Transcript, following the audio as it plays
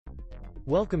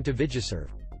Welcome to VigiServe.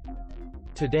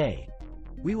 Today,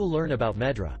 we will learn about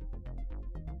MedDRA.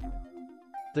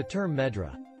 The term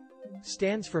MedDRA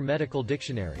stands for Medical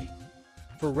Dictionary.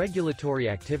 For regulatory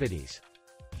activities,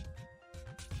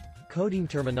 coding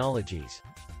terminologies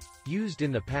used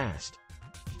in the past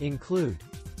include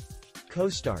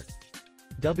COSTART,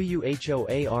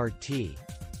 WHOART,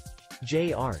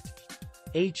 JART,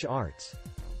 HARTS,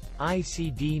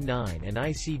 ICD-9 and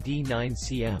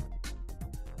ICD-9-CM.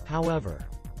 However,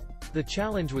 the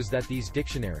challenge was that these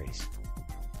dictionaries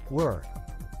were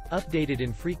updated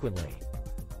infrequently.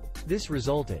 This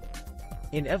resulted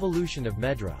in evolution of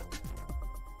MedDRA.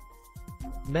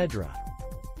 MedDRA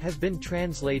has been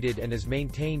translated and is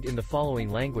maintained in the following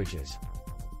languages.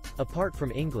 Apart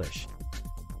from English,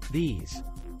 these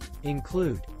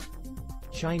include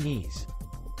Chinese,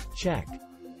 Czech,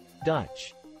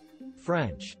 Dutch,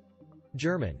 French,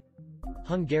 German,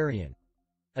 Hungarian,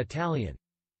 Italian,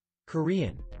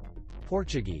 Korean,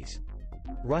 Portuguese,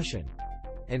 Russian,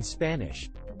 and Spanish.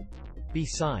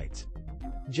 Besides,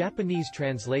 Japanese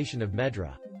translation of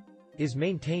MedDRA is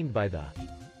maintained by the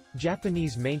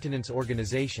Japanese Maintenance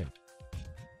Organization.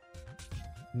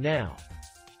 Now,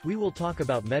 we will talk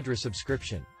about MedDRA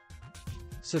subscription.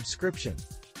 Subscription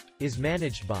is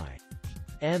managed by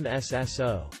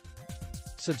MSSO.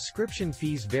 Subscription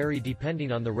fees vary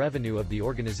depending on the revenue of the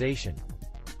organization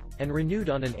and renewed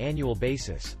on an annual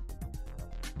basis.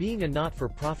 Being a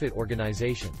not-for-profit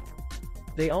organization,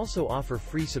 they also offer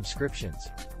free subscriptions.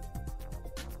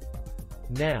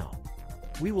 Now,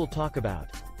 we will talk about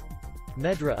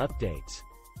MedDRA updates.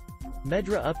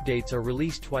 MedDRA updates are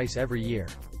released twice every year,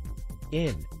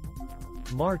 in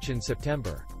March and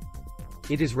September.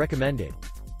 It is recommended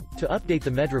to update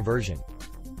the MedDRA version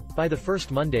by the first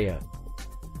Monday of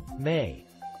May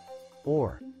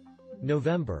or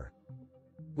November,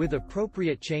 with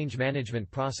appropriate change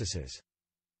management processes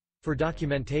for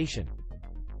documentation.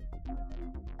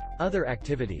 Other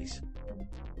activities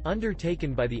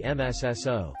undertaken by the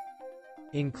MSSO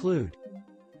include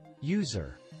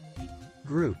user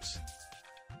groups,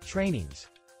 trainings,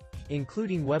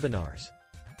 including webinars,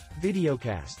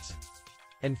 videocasts,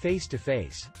 and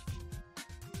face-to-face,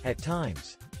 at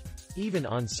times, even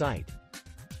on-site.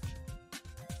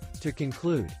 To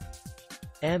conclude,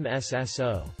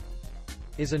 MSSO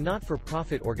is a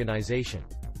not-for-profit organization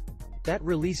that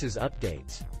releases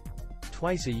updates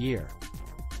twice a year,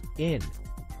 in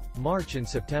March and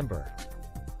September.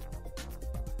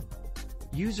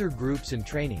 User groups and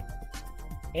training.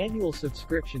 Annual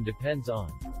subscription depends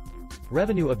on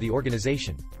revenue of the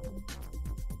organization.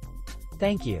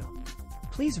 Thank you.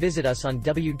 Please visit us on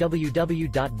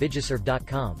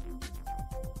www.vigiserve.com.